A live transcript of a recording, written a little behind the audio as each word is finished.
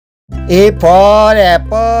A for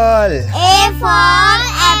apple. A for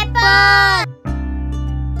apple.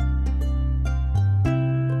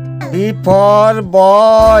 B for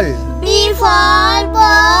ball. B for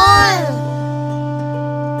ball.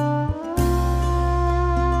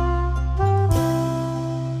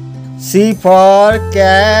 C for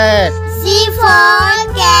cat. C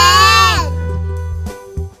for cat.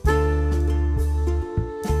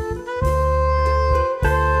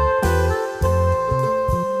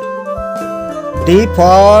 D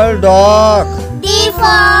for dog. D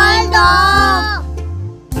for dog.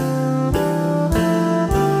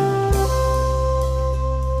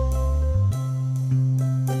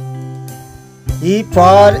 E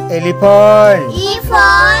for elephant. E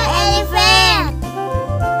for elephant.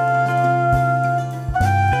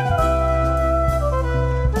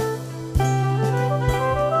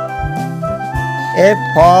 F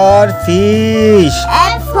for fish.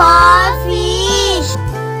 F for fish.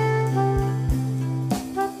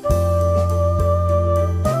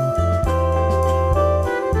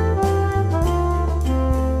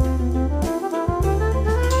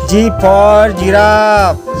 G for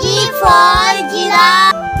giraffe. G for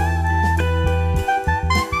giraffe.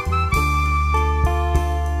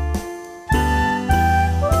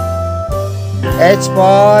 H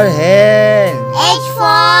for hen. H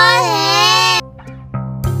for hen.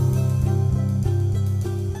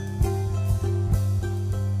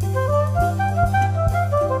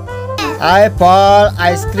 I for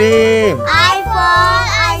ice cream. I for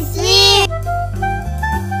ice cream.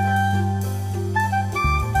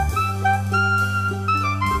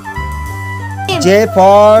 J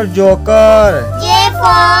for joker. J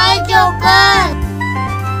for joker.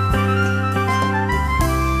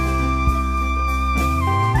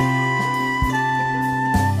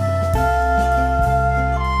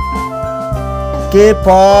 K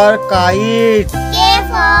for kite. K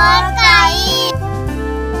for kite.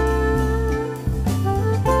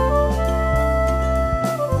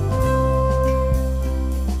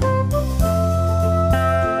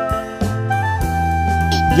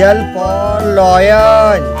 L for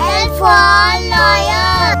lion. L for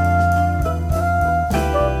lion.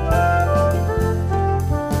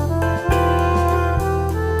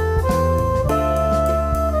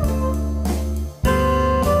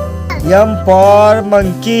 M for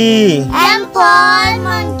monkey. M for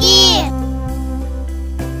monkey.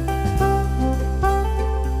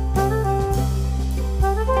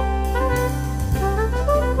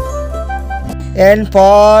 N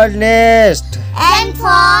for nest. N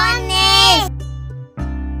for nest.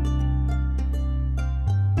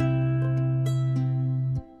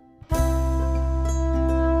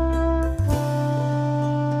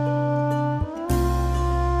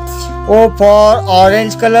 O for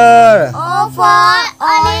orange color. O for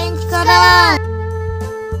orange color.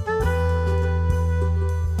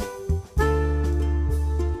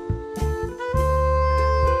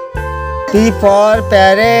 P for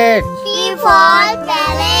parrot. P for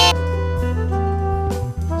parrot.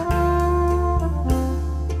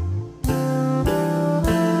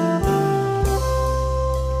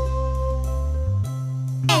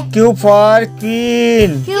 Q for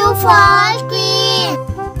queen. Q for queen.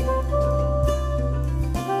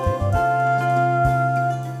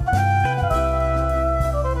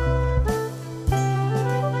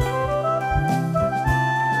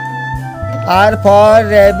 R for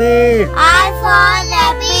rabbit. R for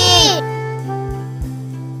rabbit.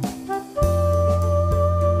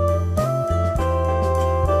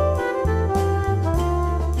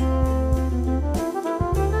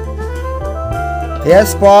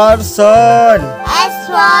 S for sun. S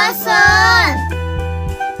for sun.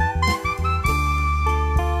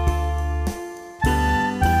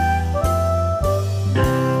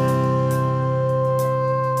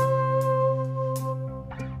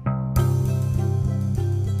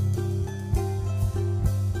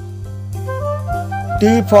 T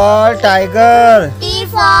for tiger. T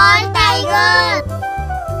for tiger.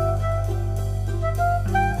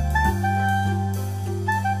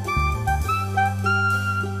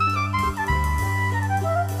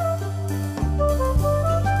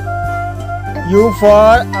 U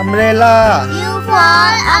for umbrella. U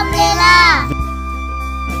for umbrella.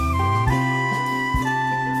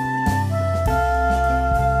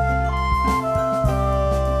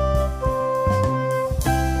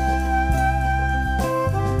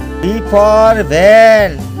 V for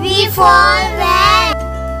van. V for van.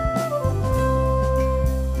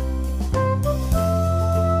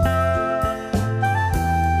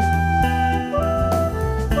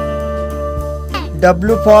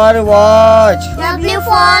 W for watch. W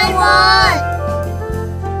for watch.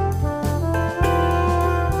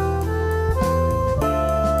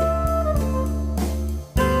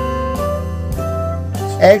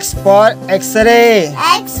 X for X-ray.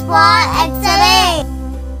 X for X-ray.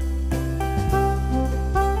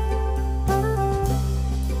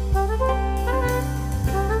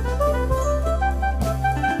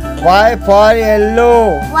 Y for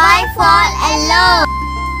yellow. Y for yellow.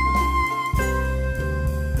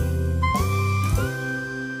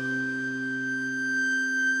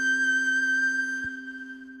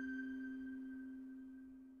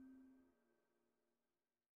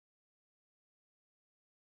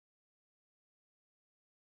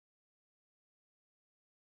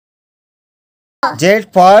 Z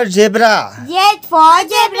for zebra. Z for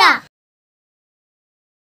zebra.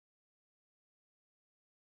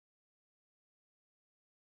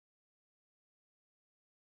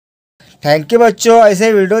 Thank you बच्चों,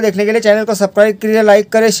 ऐसे video देखने के लिए channel को subscribe करिए,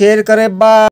 like करें, share करें। Bye.